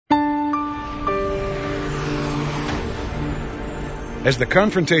As the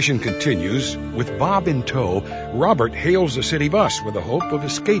confrontation continues, with Bob in tow, Robert hails the city bus with the hope of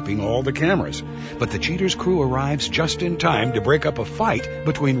escaping all the cameras. But the cheaters' crew arrives just in time to break up a fight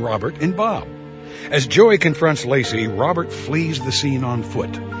between Robert and Bob. As Joey confronts Lacey, Robert flees the scene on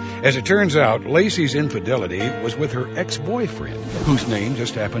foot. As it turns out, Lacey's infidelity was with her ex-boyfriend, whose name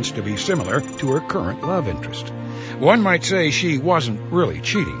just happens to be similar to her current love interest. One might say she wasn't really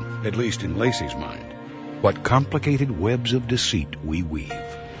cheating, at least in Lacey's mind. What complicated webs of deceit we weave.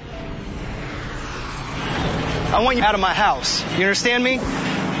 I want you out of my house. You understand me?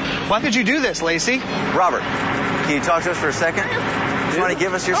 Why did you do this, Lacey? Robert, can you talk to us for a second? You want to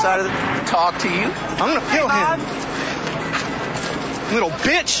give us your side of the... Talk to you? I'm going to kill him. Little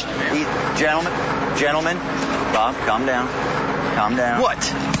bitch. Gentlemen, Bob, calm down. Calm down. What?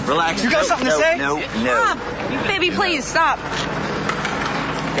 Relax. You got something to say? No. Stop. Baby, please, stop.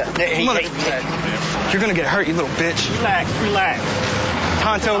 Hey, you're going to get hurt, you little bitch. Relax.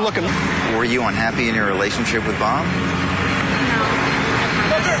 Tonto looking. Were you unhappy in your relationship with Bob? No,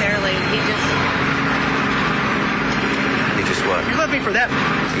 not necessarily. He just what? You left me for that.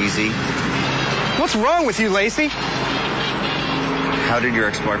 Easy. What's wrong with you, Lacey? How did your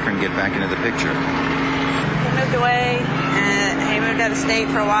ex-boyfriend get back into the picture? He moved away, and he moved out of state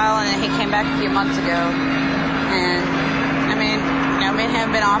for a while, and then he came back a few months ago. And, I mean, me and him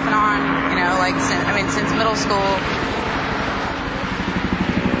have been off and on, since middle school.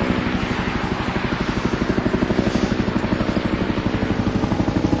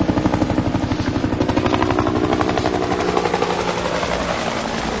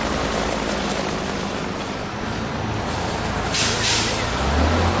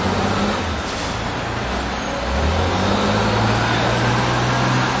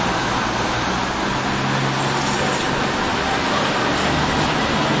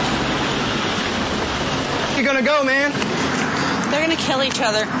 Go, man. They're gonna kill each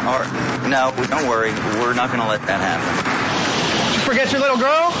other. No, don't worry. We're not gonna let that happen. Did you forget your little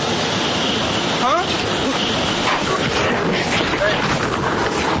girl? Huh?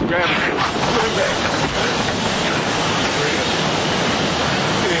 Grab it. Put it back.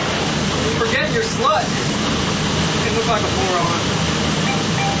 Forget your slut. You look like a moron.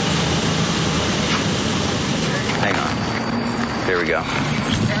 Hang on. Here we go.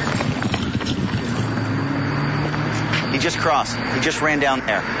 He just crossed. He just ran down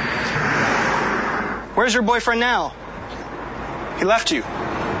there. Where's your boyfriend now? He left you.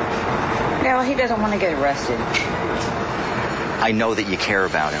 Yeah, well, he doesn't want to get arrested. I know that you care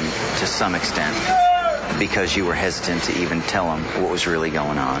about him to some extent because you were hesitant to even tell him what was really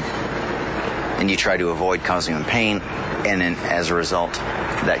going on. And you tried to avoid causing him pain, and then as a result,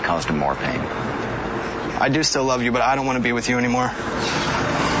 that caused him more pain. I do still love you, but I don't want to be with you anymore. Please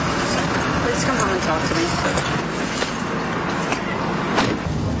come home and talk to me.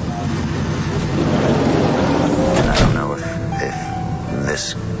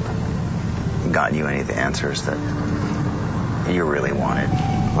 This got you any of the answers that you really wanted?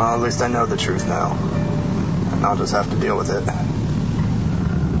 Well, at least I know the truth now. And I'll just have to deal with it.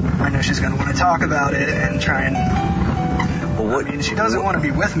 I know she's going to want to talk about it and try and... Well, she doesn't want to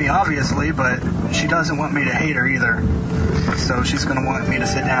be with me, obviously, but she doesn't want me to hate her either. So she's going to want me to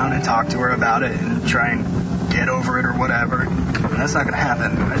sit down and talk to her about it and try and get over it or whatever. And that's not going to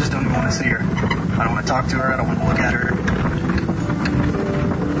happen. I just don't even want to see her. I don't want to talk to her. I don't want to look at her.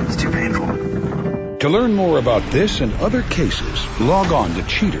 It's too painful. To learn more about this and other cases, log on to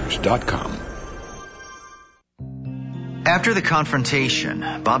cheaters.com. After the confrontation,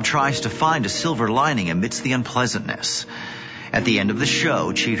 Bob tries to find a silver lining amidst the unpleasantness. At the end of the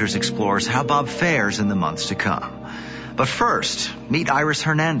show, Cheaters explores how Bob fares in the months to come. But first, meet Iris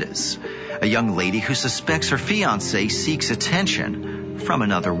Hernandez, a young lady who suspects her fiancé seeks attention from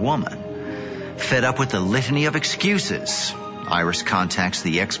another woman. Fed up with the litany of excuses, Iris contacts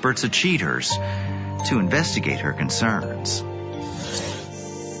the experts at Cheaters to investigate her concerns.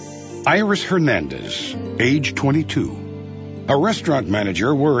 Iris Hernandez, age 22. A restaurant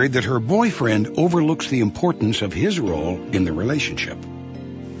manager worried that her boyfriend overlooks the importance of his role in the relationship.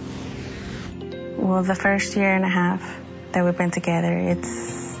 Well, the first year and a half that we've been together,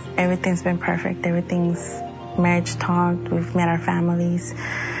 everything's been perfect. Everything's marriage talked. We've met our families.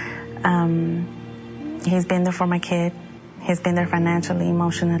 He's been there for my kid. He's been there financially,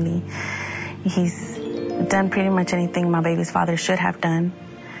 emotionally. He's done pretty much anything my baby's father should have done.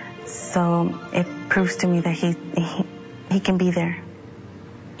 So it proves to me that he can be there.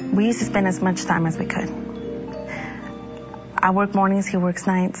 We used to spend as much time as we could. I work mornings, he works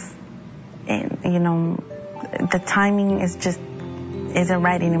nights. And, the timing is just, isn't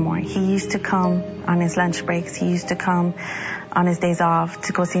right anymore. He used to come on his lunch breaks. He used to come on his days off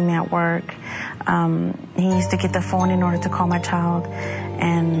to go see me at work. He used to get the phone in order to call my child.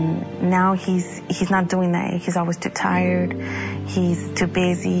 And now he's not doing that. He's always too tired. He's too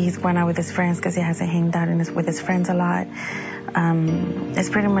busy. He's going out with his friends because he hasn't hanged out with his friends a lot. It's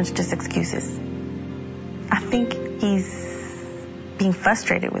pretty much just excuses. I think he's being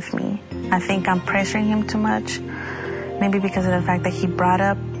frustrated with me. I think I'm pressuring him too much. Maybe because of the fact that he brought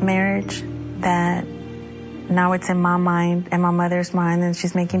up marriage, that now it's in my mind and my mother's mind, and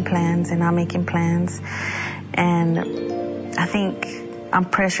she's making plans and I'm making plans. And I think I'm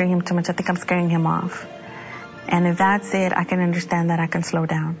pressuring him too much. I think I'm scaring him off. And if that's it, I can understand that I can slow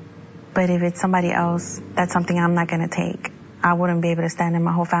down. But if it's somebody else, that's something I'm not going to take. I wouldn't be able to stand it.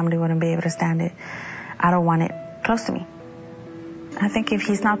 My whole family wouldn't be able to stand it. I don't want it close to me. I think if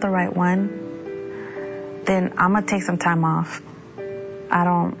he's not the right one, then I'm going to take some time off. I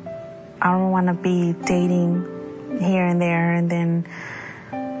don't want to be dating here and there and then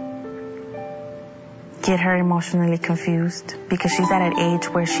get her emotionally confused, because she's at an age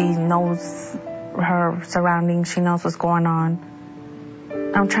where she knows her surroundings, she knows what's going on.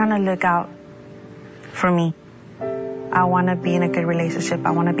 I'm trying to look out for me. I want to be in a good relationship.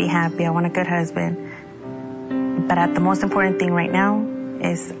 I want to be happy. I want a good husband. But the most important thing right now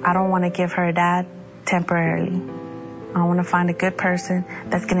is I don't want to give her a dad temporarily. I want to find a good person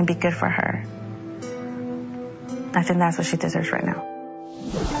that's going to be good for her. I think that's what she deserves right now.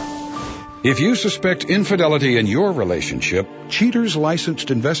 If you suspect infidelity in your relationship, Cheater's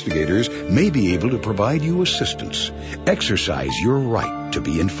licensed investigators may be able to provide you assistance. Exercise your right to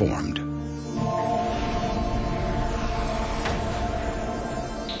be informed.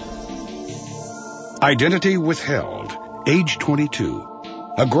 Identity withheld, age 22.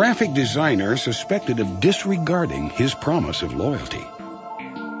 A graphic designer suspected of disregarding his promise of loyalty.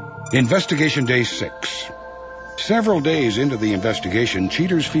 Investigation Day 6. Several days into the investigation,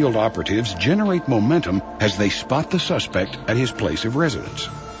 Cheater's field operatives generate momentum as they spot the suspect at his place of residence.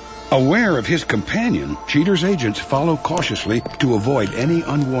 Aware of his companion, Cheater's agents follow cautiously to avoid any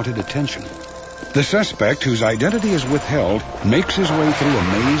unwanted attention. The suspect, whose identity is withheld, makes his way through a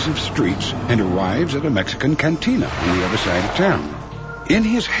maze of streets and arrives at a Mexican cantina on the other side of town. In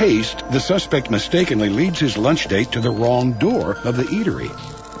his haste, the suspect mistakenly leads his lunch date to the wrong door of the eatery.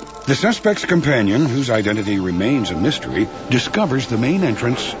 The suspect's companion, whose identity remains a mystery, discovers the main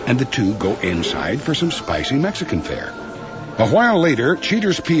entrance, and the two go inside for some spicy Mexican fare. A while later,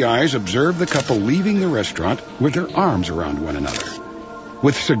 Cheater's PIs observe the couple leaving the restaurant with their arms around one another.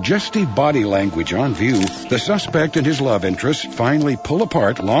 With suggestive body language on view, the suspect and his love interest finally pull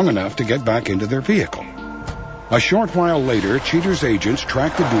apart long enough to get back into their vehicle. A short while later, Cheater's agents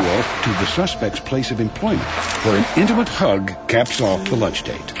track the duo to the suspect's place of employment, where an intimate hug caps off the lunch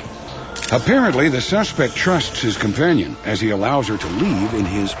date. Apparently, the suspect trusts his companion as he allows her to leave in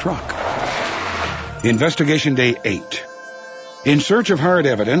his truck. Investigation Day 8. In search of hard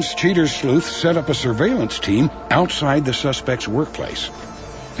evidence, Cheater's sleuths set up a surveillance team outside the suspect's workplace.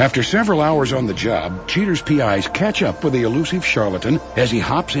 After several hours on the job, Cheater's PIs catch up with the elusive charlatan as he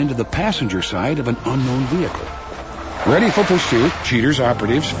hops into the passenger side of an unknown vehicle. Ready for pursuit, Cheater's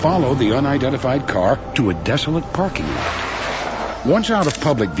operatives follow the unidentified car to a desolate parking lot. Once out of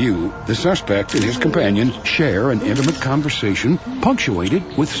public view, the suspect and his companion share an intimate conversation,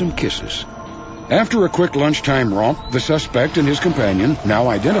 punctuated with some kisses. After a quick lunchtime romp, the suspect and his companion, now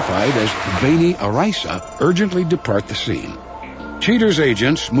identified as Beni Araiza, urgently depart the scene. Cheater's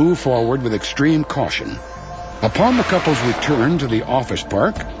agents move forward with extreme caution. Upon the couple's return to the office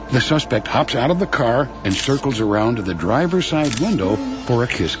park, the suspect hops out of the car and circles around to the driver's side window for a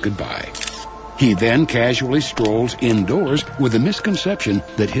kiss goodbye. He then casually strolls indoors with the misconception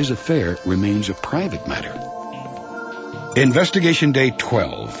that his affair remains a private matter. Investigation Day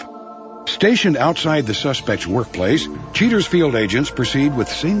 12. Stationed outside the suspect's workplace, Cheater's field agents proceed with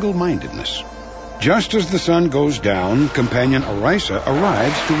single-mindedness. Just as the sun goes down, companion Araiza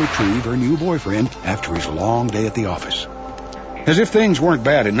arrives to retrieve her new boyfriend after his long day at the office. As if things weren't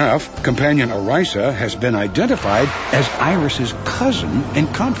bad enough, companion Araiza has been identified as Iris's cousin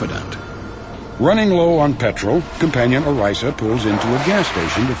and confidant. Running low on petrol, companion Araiza pulls into a gas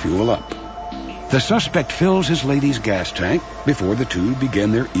station to fuel up. The suspect fills his lady's gas tank before the two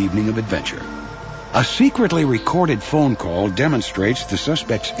begin their evening of adventure. A secretly recorded phone call demonstrates the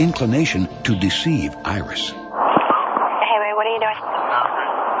suspect's inclination to deceive Iris. Hey, babe, what are you doing?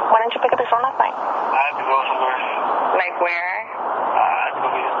 Why didn't you pick up your phone last night? I had to go somewhere. Like where? I had to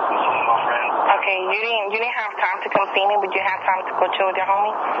go meet some of my friends. Okay, you didn't have time to come see me, but you had time to go chill with your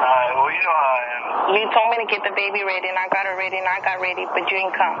homie? Well, you know how I am. You told me to get the baby ready, and I got her ready, and I got ready, but you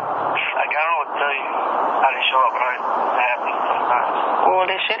didn't come. I don't know what to tell you. I didn't show up, right? That happens sometimes. Well,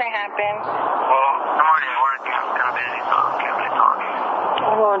 this shouldn't happen. Well, I'm already at work. I'm kind of busy, so I can't really talk.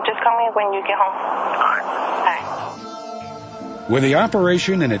 Well, just call me when you get home. All right. Bye. With the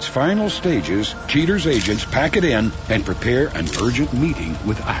operation in its final stages, Cheater's agents pack it in and prepare an urgent meeting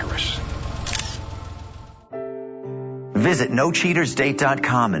with Iris. Visit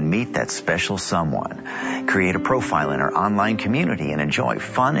NoCheatersDate.com and meet that special someone. Create a profile in our online community and enjoy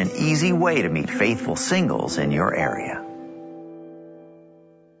fun and easy way to meet faithful singles in your area.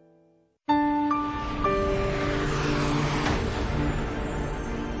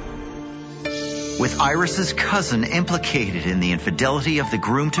 With Iris's cousin implicated in the infidelity of the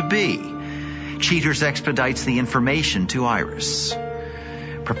groom-to-be, Cheaters expedites the information to Iris.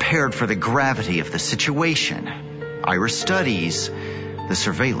 Prepared for the gravity of the situation, Iris studies the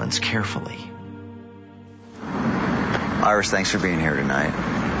surveillance carefully. Iris, thanks for being here tonight.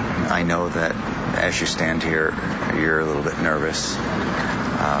 I know that as you stand here, you're a little bit nervous.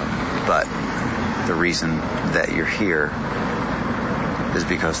 But the reason that you're here is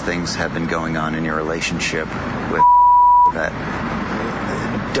because things have been going on in your relationship with that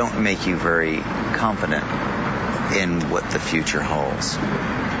don't make you very confident in what the future holds.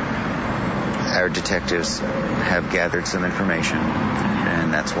 Our detectives have gathered some information,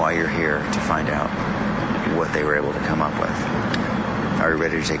 and that's why you're here, to find out what they were able to come up with. Are you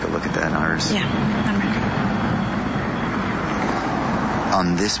ready to take a look at that, Iris? Yeah, I'm ready.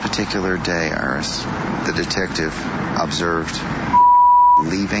 On this particular day, Iris, the detective observed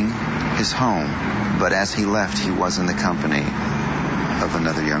leaving his home, but as he left, he was in the company of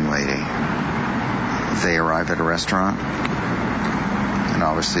another young lady. They arrive at a restaurant, and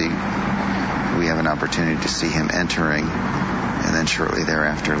obviously we have an opportunity to see him entering and then shortly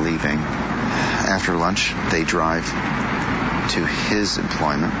thereafter leaving. After lunch, they drive to his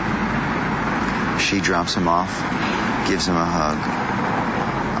employment. She drops him off, gives him a hug.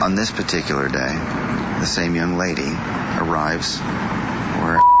 On this particular day, the same young lady arrives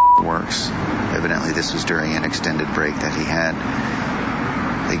where works. Evidently, this was during an extended break that he had.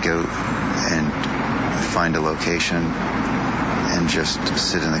 They go and find a location and just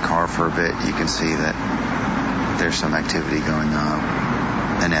sit in the car for a bit. You can see that there's some activity going on.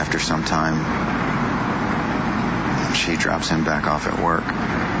 And after some time, she drops him back off at work.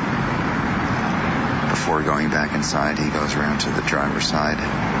 Before going back inside, he goes around to the driver's side,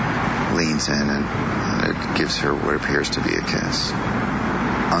 leans in, and it gives her what appears to be a kiss.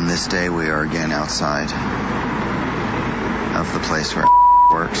 On this day, we are again outside of the place where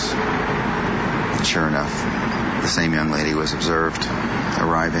works. And sure enough, the same young lady was observed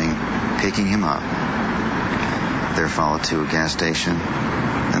arriving, picking him up. They're followed to a gas station,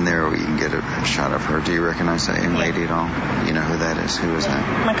 and there we can get a shot of her. Do you recognize that young lady at all? You know who that is? Who is that?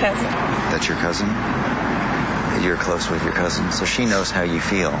 My cousin. That's your cousin? You're close with your cousin, so she knows how you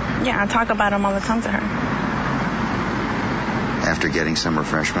feel. Yeah, I talk about him all the time to her. After getting some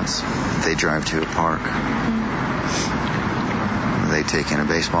refreshments, they drive to a park. Mm-hmm. They take in a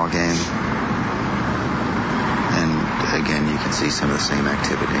baseball game. And again, you can see some of the same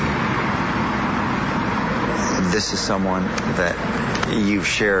activity. This is someone that you've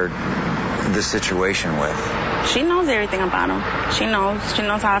shared the situation with. She knows everything about him. She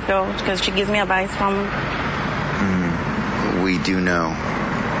knows how I feel because she gives me advice from him. We do know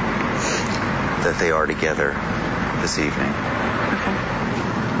that they are together this evening. Okay.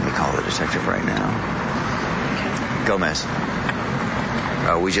 Let me call the detective right now. Okay. Gomez.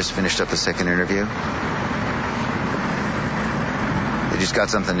 We just finished up the second interview. They just got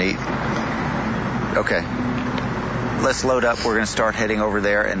something to eat. Okay. Let's load up. We're going to start heading over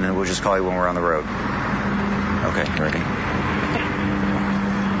there, and then we'll just call you when we're on the road. Okay, ready?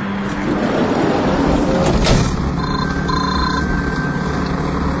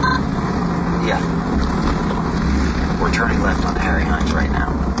 Yeah. We're turning left on Harry Hines right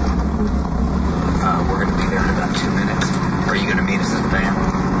now. We're going to be there in about 2 minutes. Are you going to meet us at the van?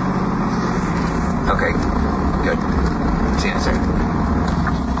 Okay, good. See you in a second.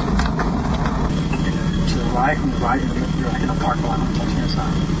 To the right, on the right, you're in a parking lot on the left-hand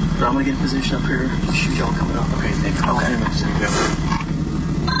side. But I'm going to get in position up here, shoot y'all coming up. Okay, thanks. Okay.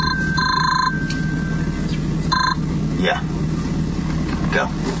 Yeah. Go.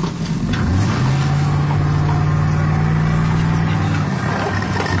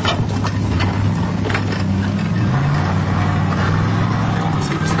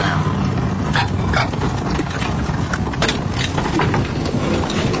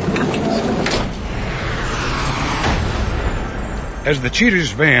 As the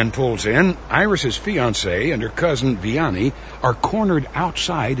cheater's van pulls in, Iris's fiancée and her cousin, Vianney, are cornered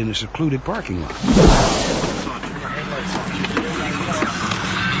outside in a secluded parking lot.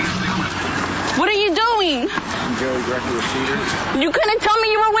 What are you doing? I'm Joey, director of cheaters. You couldn't tell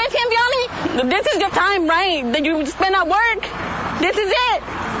me you were with him, Vianney? This is your time, right? That you spend at work? This is it.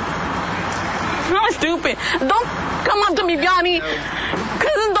 No, stupid. Don't come up to me, Vianney.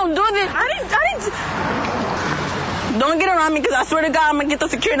 Cousins don't do this. I didn't. Don't get around me, because I swear to God, I'm going to get the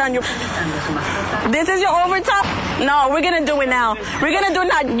security on you. This is your overtime? No, we're going to do it now. We're going to do it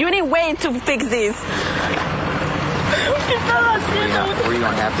now. You didn't wait to fix this. Were you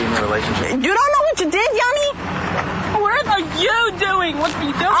unhappy in the relationship? You don't know what you did, Yanni? What are you doing? What are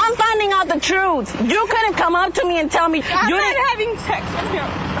you doing? I'm finding out the truth. You couldn't come up to me and tell me. I'm not having sex with him.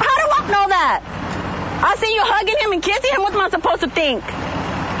 How do I know that? I see you hugging him and kissing him. What am I supposed to think?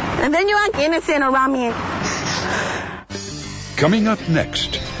 And then you act innocent around me. Coming up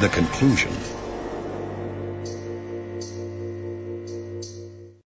next, the conclusion.